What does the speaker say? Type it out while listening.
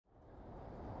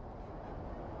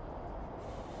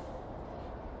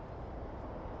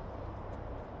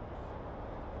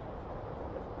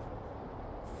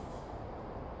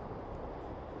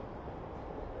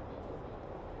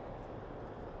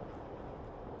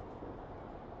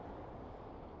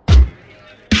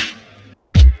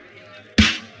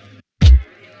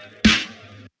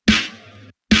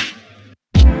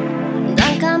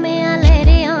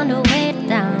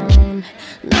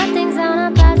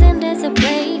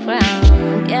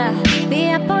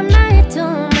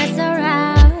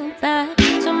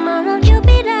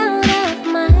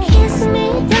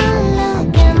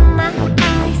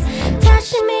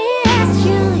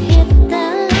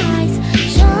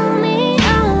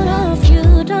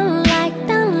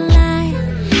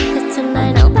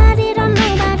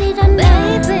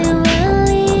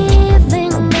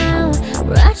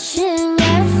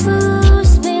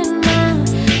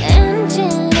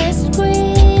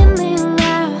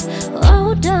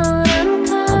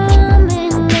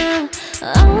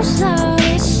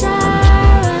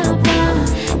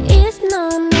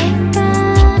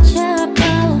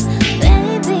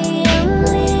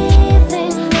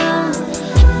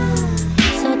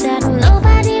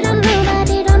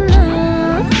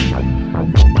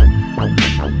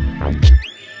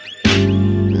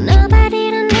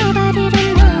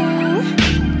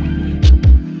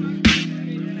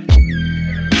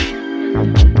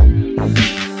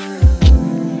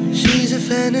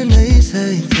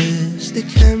It's the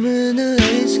camera and the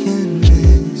lights can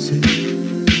miss it.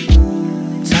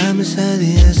 Time is of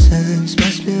the essence,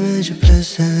 must be with your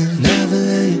presence. Never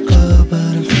let you go, but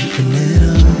I'm thinking it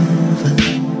over.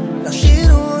 Now she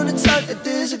don't wanna talk that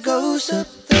there's a ghost up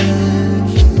there.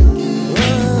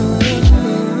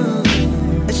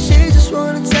 And she just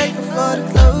wanna take off all the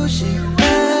clothes she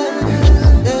had.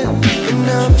 And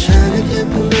now I'm trying to get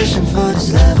permission for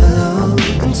this level.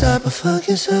 On top of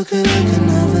fucking so good I can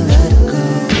never let it go.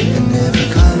 And if we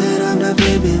call it up now,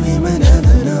 baby, we might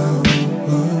never know.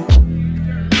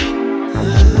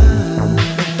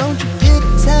 Don't you get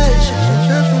attached, you can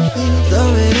try for me. Throw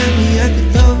it at me, I can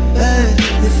throw it back.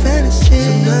 The fantasy,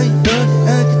 so now you know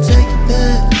that I can take it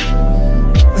there.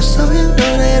 So you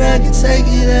know that I can take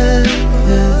it there,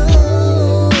 yeah.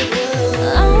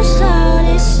 I'm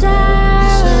sorry,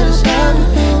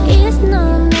 it's no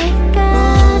negotiable.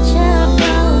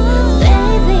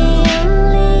 Baby, I'm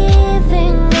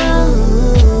leaving now,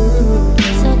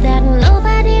 so that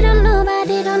nobody don't know.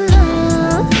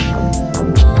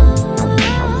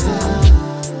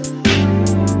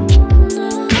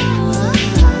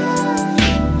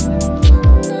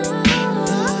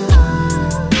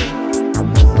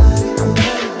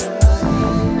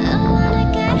 I wanna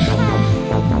get high,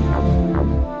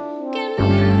 get me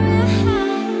real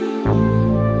high,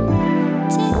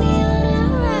 take me on a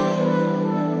ride.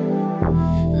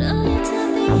 No need to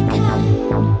be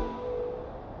kind.